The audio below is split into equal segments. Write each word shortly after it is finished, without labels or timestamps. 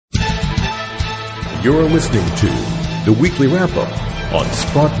You're listening to the Weekly Wrap-Up on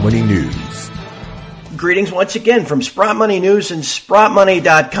Sprott Money News. Greetings once again from Sprott Money News and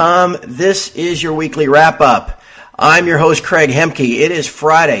SprottMoney.com. This is your Weekly Wrap-Up. I'm your host, Craig Hemke. It is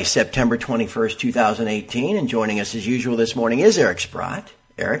Friday, September 21st, 2018, and joining us as usual this morning is Eric Sprott.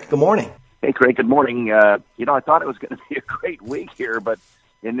 Eric, good morning. Hey, Craig, good morning. I thought it was going to be a great week here, but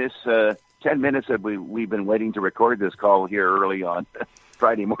in this 10 minutes that we've been waiting to record this call here early on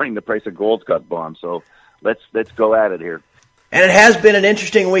Friday morning, the price of gold's got bombed. So let's go at it here. And it has been an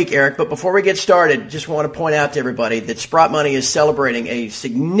interesting week, Eric, but before we get started, just want to point out to everybody that Sprott Money is celebrating a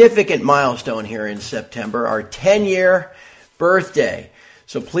significant milestone here in September, our 10-year birthday.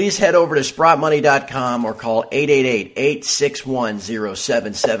 So please head over to SprottMoney.com or call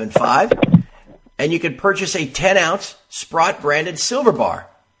 888-861-0775, and you can purchase a 10-ounce Sprott-branded silver bar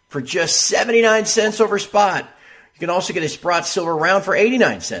for just 79 cents over spot. You can also get a Sprott Silver Round for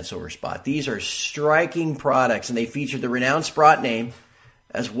 89 cents over spot. These are striking products, and they feature the renowned Sprott name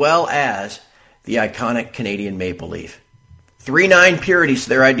as well as the iconic Canadian maple leaf. 3.9 purities, so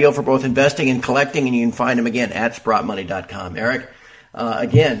they're ideal for both investing and collecting, and you can find them again at SprottMoney.com. Eric,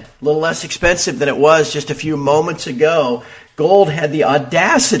 again, a little less expensive than it was just a few moments ago. Gold had the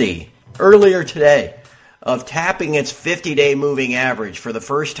audacity earlier today of tapping its 50-day moving average for the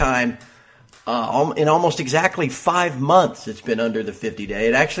first time in almost exactly 5 months. It's been under the 50-day.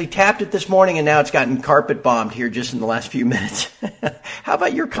 It actually tapped it this morning, and now it's gotten carpet bombed here just in the last few minutes. How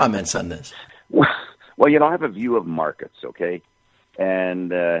about your comments on this? Well, I have a view of markets, okay?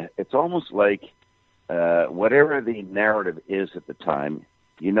 And it's almost like whatever the narrative is at the time,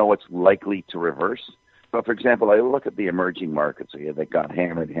 it's likely to reverse. So, for example, I look at the emerging markets. Okay, they got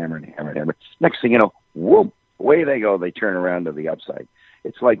hammered. Next thing you know, whoop, away they go. They turn around to the upside.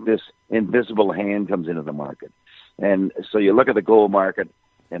 It's like this invisible hand comes into the market. And so you look at the gold market,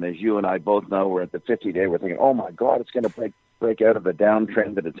 and as you and I both know, we're at the 50-day. We're thinking, oh, my God, it's going to break out of the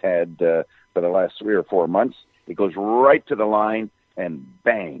downtrend that it's had for the last 3 or 4 months. It goes right to the line and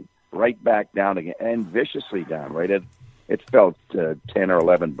bang, right back down again, and viciously down, right? It fell to $10 or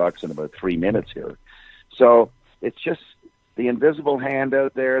 $11 in about 3 minutes here. So it's just the invisible hand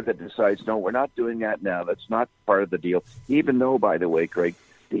out there that decides, no, we're not doing that now. That's not part of the deal. Even though, by the way, Craig,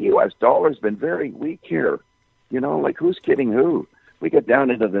 the U.S. dollar's been very weak here. Like who's kidding who? We got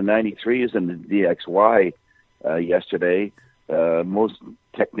down into the 93s and the DXY yesterday. Most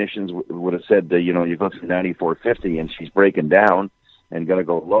technicians would have said, you go through 94.50 and she's breaking down and going to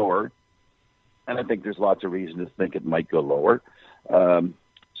go lower. And I think there's lots of reason to think it might go lower.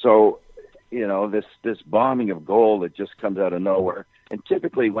 This bombing of gold, it just comes out of nowhere. And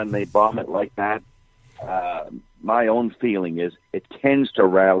typically when they bomb it like that, my own feeling is it tends to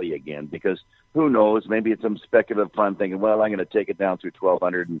rally again because who knows, maybe it's some speculative fund thinking, well, I'm going to take it down through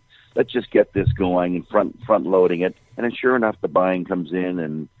 1,200 and let's just get this going and front loading it. And then sure enough, the buying comes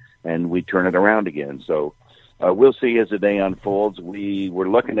in and we turn it around again. So we'll see as the day unfolds. We were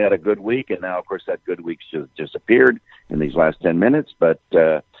looking at a good week, and now, of course, that good week's just disappeared in these last 10 minutes. But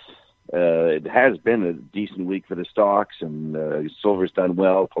it has been a decent week for the stocks, and silver's done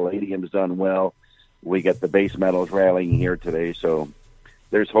well, palladium's done well. We get the base metals rallying here today, so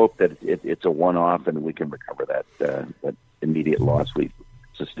there's hope that it's a one-off and we can recover that immediate loss we've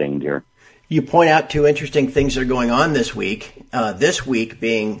sustained here. You point out two interesting things that are going on this week. This week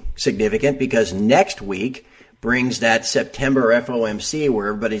being significant because next week brings that September FOMC where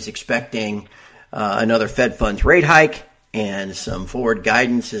everybody's expecting another Fed funds rate hike and some forward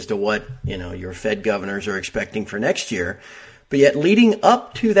guidance as to what, your Fed governors are expecting for next year. But yet leading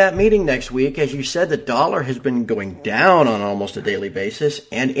up to that meeting next week, as you said, the dollar has been going down on almost a daily basis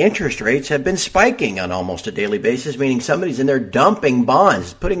and interest rates have been spiking on almost a daily basis, meaning somebody's in there dumping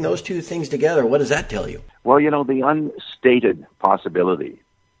bonds. Putting those two things together, what does that tell you? Well, the unstated possibility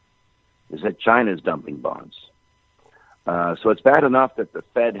is that China's dumping bonds. So it's bad enough that the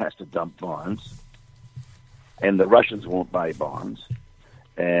Fed has to dump bonds and the Russians won't buy bonds.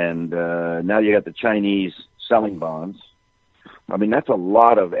 And now you got the Chinese selling bonds. I mean, that's a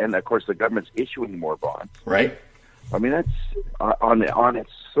lot and of course the government's issuing more bonds. Right. I mean, that's on its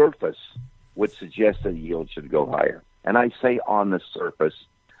surface would suggest that yield should go higher. And I say on the surface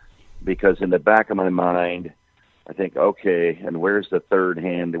because in the back of my mind, I think, okay, and where's the third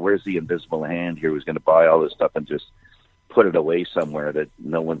hand? Where's the invisible hand here who's going to buy all this stuff and just put it away somewhere that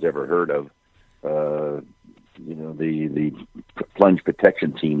no one's ever heard of? The plunge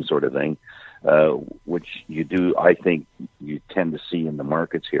protection team sort of thing. Which I think you tend to see in the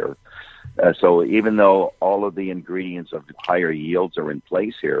markets here. So even though all of the ingredients of higher yields are in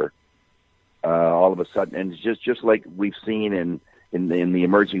place here, all of a sudden, and it's just like we've seen in the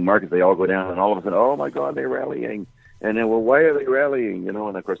emerging markets, they all go down, and all of a sudden, oh my God, they're rallying. And then, well, why are they rallying? And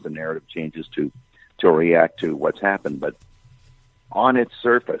of course, the narrative changes to react to what's happened. But on its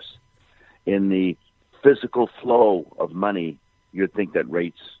surface, in the physical flow of money, you'd think that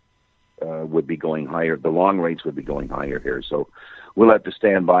rates would be going higher. The long rates would be going higher here. So we'll have to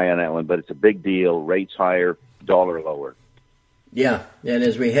stand by on that one. But it's a big deal. Rates higher, dollar lower. Yeah, and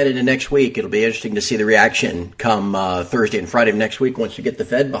as we head into next week, it'll be interesting to see the reaction come Thursday and Friday of next week once we get the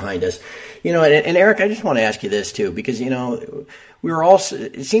Fed behind us. And Eric, I just want to ask you this too, because we were all.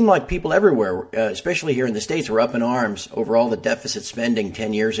 It seemed like people everywhere, especially here in the States, were up in arms over all the deficit spending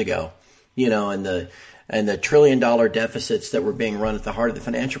 10 years ago. And the $1 trillion deficits that were being run at the heart of the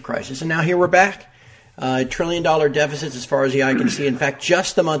financial crisis, and now here we're back, $1 trillion deficits as far as the eye can see. In fact,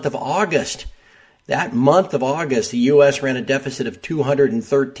 just the month of August. That month of August, the U.S. ran a deficit of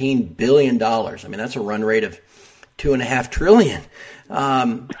 $213 billion. I mean, that's a run rate of $2.5 trillion.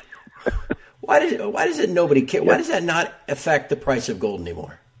 Why does it nobody care? Why does that not affect the price of gold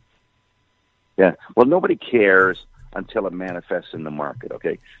anymore? Yeah, well, nobody cares until it manifests in the market,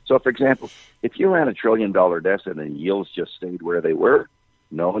 okay? So, for example, if you ran $1 trillion deficit and yields just stayed where they were,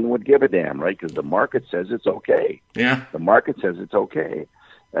 no one would give a damn, right? Because the market says it's okay. Yeah. The market says it's okay.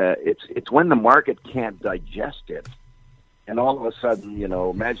 It's when the market can't digest it, and all of a sudden,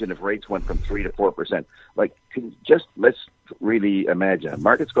 imagine if rates went from 3 to 4%. Let's really imagine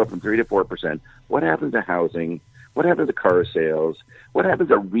markets go from 3 to 4%. What happens to housing? What happens to car sales? What happens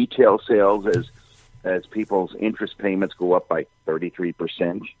to retail sales as people's interest payments go up by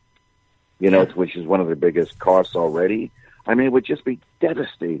 33%? Which is one of the biggest costs already. I mean, it would just be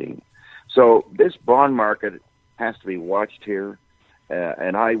devastating. So this bond market has to be watched here.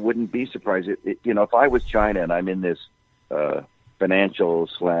 And I wouldn't be surprised if I was China and I'm in this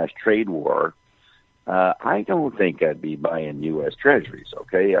financial/trade war. I don't think I'd be buying U.S. Treasuries.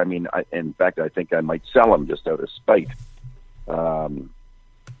 Okay, I mean, in fact, I think I might sell them just out of spite.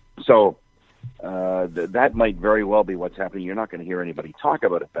 That might very well be what's happening. You're not going to hear anybody talk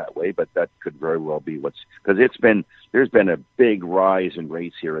about it that way, but that could very well be because there's been a big rise in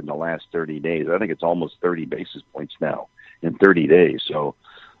rates here in the last 30 days. I think it's almost 30 basis points now in 30 days. So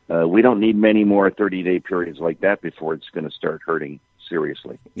we don't need many more 30-day periods like that before it's going to start hurting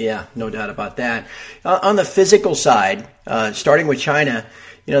seriously. Yeah, no doubt about that. On the physical side, starting with China,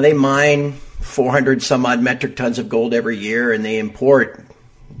 they mine 400 some odd metric tons of gold every year, and they import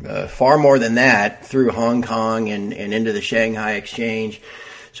far more than that through Hong Kong and into the Shanghai Exchange.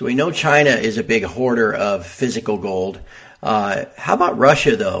 So we know China is a big hoarder of physical gold. How about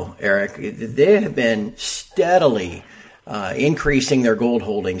Russia, though, Eric? They have been steadily increasing their gold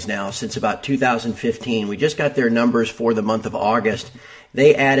holdings now since about 2015. We just got their numbers for the month of August.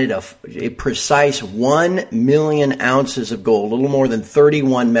 They added a precise 1 million ounces of gold, a little more than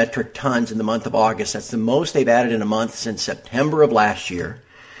 31 metric tons in the month of August. That's the most they've added in a month since September of last year.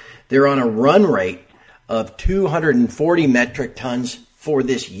 They're on a run rate of 240 metric tons for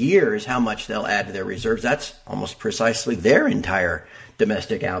this year is how much they'll add to their reserves. That's almost precisely their entire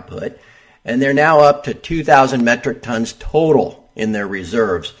domestic output. And they're now up to 2,000 metric tons total in their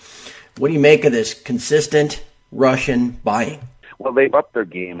reserves. What do you make of this consistent Russian buying? Well, they've upped their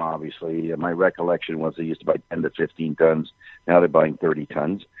game, obviously. My recollection was they used to buy 10 to 15 tons. Now they're buying 30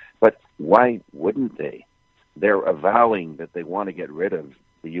 tons. But why wouldn't they? They're avowing that they want to get rid of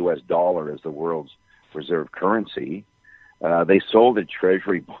the U.S. dollar as the world's reserve currency. They sold the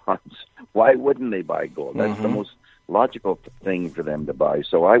treasury bonds. Why wouldn't they buy gold? That's the most logical thing for them to buy.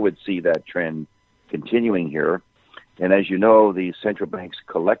 So I would see that trend continuing here. And as you know, the central banks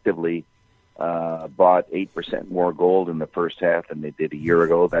collectively bought 8% more gold in the first half than they did a year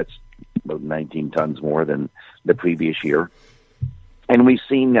ago. That's about 19 tons more than the previous year. And we've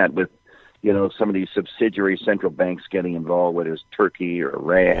seen that with, some of these subsidiary central banks getting involved, whether it's Turkey or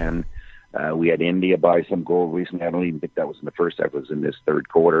Iran. We had India buy some gold recently. I don't even think that was in the first half. It was in this third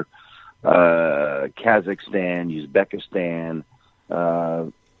quarter. Kazakhstan, Uzbekistan,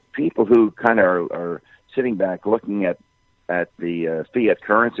 people who kind of are sitting back looking at the fiat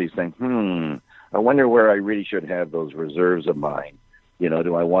currencies saying, I wonder where I really should have those reserves of mine.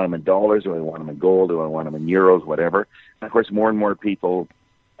 Do I want them in dollars? Do I want them in gold? Do I want them in euros? Whatever. And of course, more and more people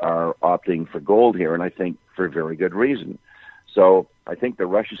are opting for gold here, and I think for very good reason. So I think the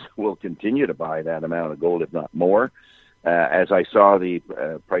Russians will continue to buy that amount of gold, if not more. As I saw the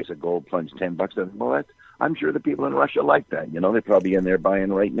price of gold plunge $10, I'm sure the people in Russia like that. They're probably in there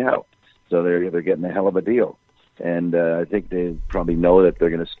buying right now, so they're getting a hell of a deal. And I think they probably know that they're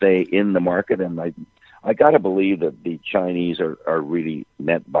going to stay in the market. And I got to believe that the Chinese are really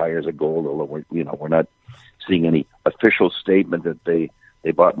net buyers of gold, although we're not seeing any official statement that they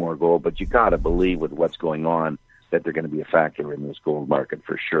bought more gold, but you got to believe with what's going on that they're going to be a factor in this gold market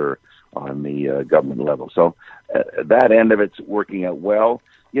for sure on the government level. So that end of it's working out well.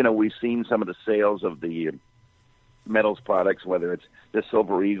 We've seen some of the sales of the metals products, whether it's the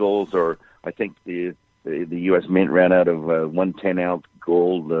Silver Eagles or I think the U.S. Mint ran out of 110-ounce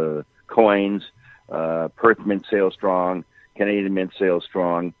gold coins. Perth Mint sales strong. Canadian Mint sales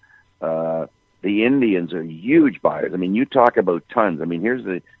strong. The Indians are huge buyers. I mean, you talk about tons. I mean, here's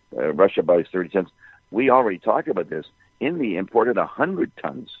the Russia buys 30 tons. We already talked about this. India imported 100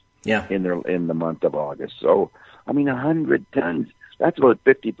 tons in the month of August. So, I mean, 100 tons. That's about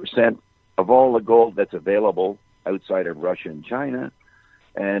 50% of all the gold that's available outside of Russia and China.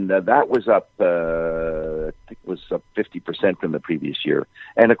 And that was up, I think it was up 50% from the previous year.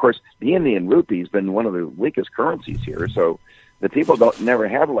 And, of course, the Indian rupee has been one of the weakest currencies here. So the people never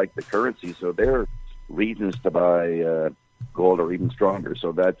have liked the currency, so their reasons to buy gold are even stronger.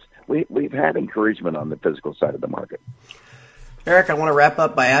 So we've had encouragement on the physical side of the market. Eric, I want to wrap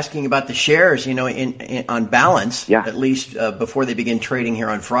up by asking about the shares. On balance, at least before they begin trading here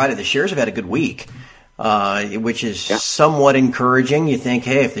on Friday, the shares have had a good week. Which is somewhat encouraging. You think,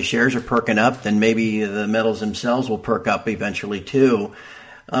 hey, if the shares are perking up, then maybe the metals themselves will perk up eventually too.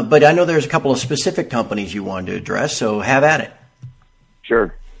 But I know there's a couple of specific companies you wanted to address, so have at it.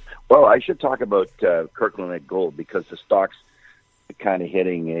 Sure. Well, I should talk about Kirkland Gold because the stock's kind of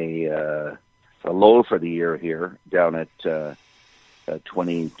hitting a low for the year here, down at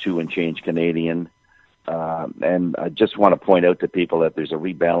 22 and change Canadian. And I just want to point out to people that there's a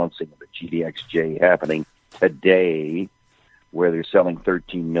rebalancing of the GDXJ happening today where they're selling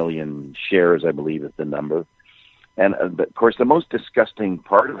 13 million shares, I believe is the number. And, of course, the most disgusting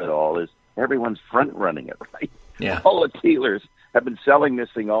part of it all is everyone's front-running it, right? Yeah. All the dealers have been selling this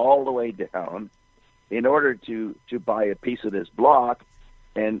thing all the way down in order to buy a piece of this block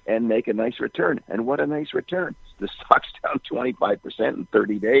and make a nice return. And what a nice return. The stock's down 25% in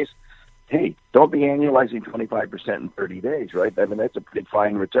 30 days. Hey, don't be annualizing 25% in 30 days, right? I mean, that's a pretty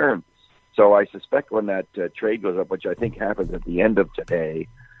fine return. So I suspect when that trade goes up, which I think happens at the end of today,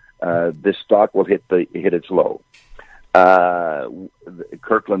 this stock will hit its low.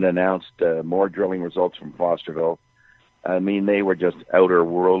 Kirkland announced more drilling results from Fosterville. I mean, they were just outer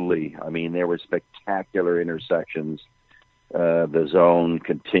worldly. I mean, there were spectacular intersections. The zone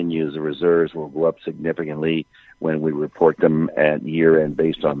continues. The reserves will go up significantly when we report them at year-end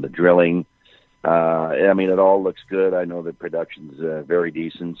based on the drilling. I mean, it all looks good. I know the production's very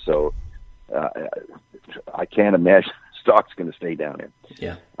decent, so I can't imagine stock's going to stay down here.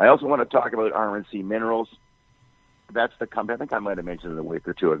 Yeah. I also want to talk about RNC Minerals. That's the company, I think I might have mentioned it a week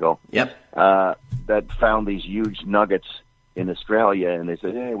or two ago. Yep. That found these huge nuggets in Australia, and they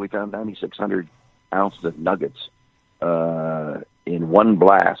said, hey, we found 9,600 ounces of nuggets in one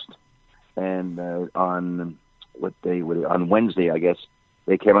blast. And on Wednesday, I guess,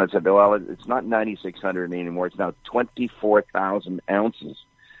 they came out and said, well, it's not 9,600 anymore. It's now 24,000 ounces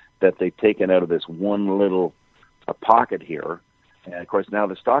that they've taken out of this one little pocket here. And, of course, now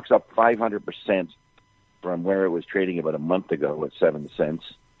the stock's up 500% from where it was trading about a month ago at 7 cents.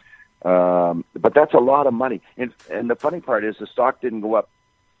 But that's a lot of money. And the funny part is the stock didn't go up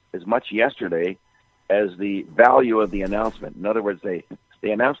as much yesterday as the value of the announcement. In other words, they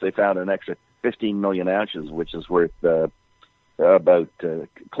announced they found an extra 15 million ounces, which is worth about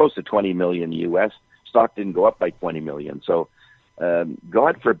close to 20 million U.S. Stock didn't go up by 20 million. So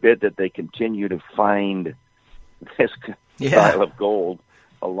God forbid that they continue to find this style of gold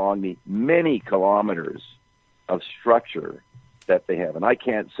along the many kilometers of structure that they have. And I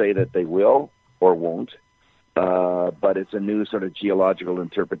can't say that they will or won't, but it's a new sort of geological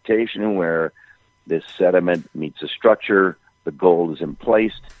interpretation where this sediment meets a structure, the gold is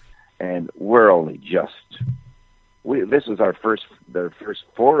emplaced, and we're only this is their first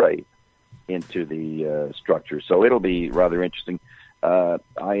foray into the structure. So it'll be rather interesting. I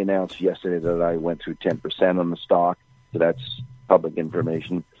announced yesterday that I went through 10% on the stock, so that's public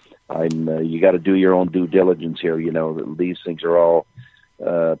information. You got to do your own due diligence here. You know, these things are all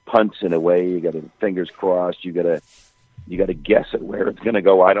punts in a way. You got to fingers crossed. You got to guess at where it's going to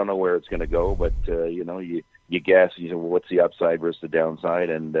go. I don't know where it's going to go, but you guess. You say, well, what's the upside versus the downside,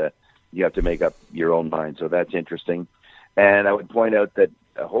 and you have to make up your own mind. So that's interesting. And I would point out that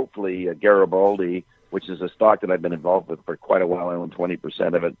hopefully Garibaldi, which is a stock that I've been involved with for quite a while, I own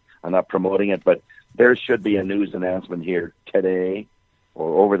 20% of it. I'm not promoting it, but there should be a news announcement here today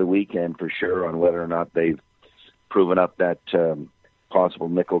or over the weekend for sure on whether or not they've proven up that possible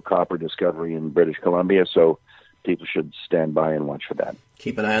nickel-copper discovery in British Columbia. So people should stand by and watch for that.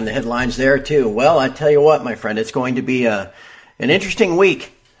 Keep an eye on the headlines there, too. Well, I tell you what, my friend, it's going to be an interesting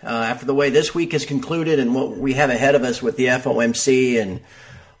week after the way this week is concluded and what we have ahead of us with the FOMC and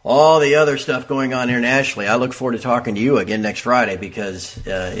all the other stuff going on internationally. I look forward to talking to you again next Friday because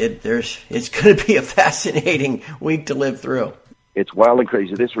it's going to be a fascinating week to live through. It's wild and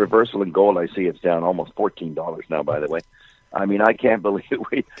crazy. This reversal in gold, I see it's down almost $14 now, by the way. I mean, I can't believe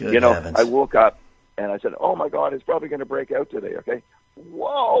heavens. I woke up and I said, oh, my God, it's probably going to break out today, okay?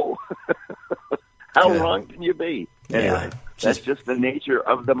 Whoa! How wrong can you be? Anyway, that's just the nature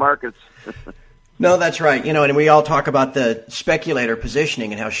of the markets. No, that's right. And we all talk about the speculator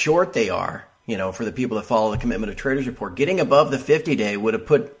positioning and how short they are, for the people that follow the Commitment of Traders report. Getting above the 50-day would have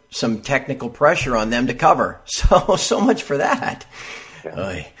put some technical pressure on them to cover. So much for that.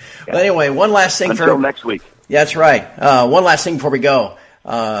 Yeah. Well, anyway, one last thing until next week. Yeah, that's right. One last thing before we go.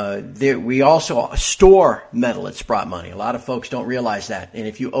 We also store metal at Sprott Money. A lot of folks don't realize that. And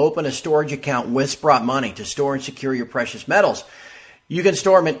if you open a storage account with Sprott Money to store and secure your precious metals, you can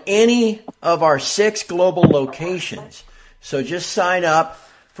store them at any of our 6 global locations. So just sign up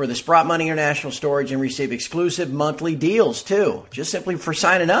for the Sprott Money International Storage and receive exclusive monthly deals, too, just simply for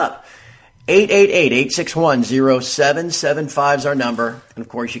signing up. 888-861-0775 is our number. And, of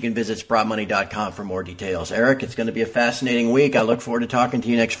course, you can visit SprottMoney.com for more details. Eric, it's going to be a fascinating week. I look forward to talking to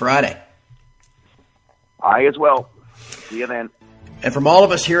you next Friday. I as well. See you then. And from all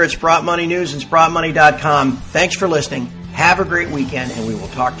of us here at Sprott Money News and SprottMoney.com, thanks for listening. Have a great weekend, and we will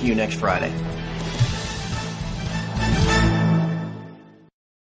talk to you next Friday.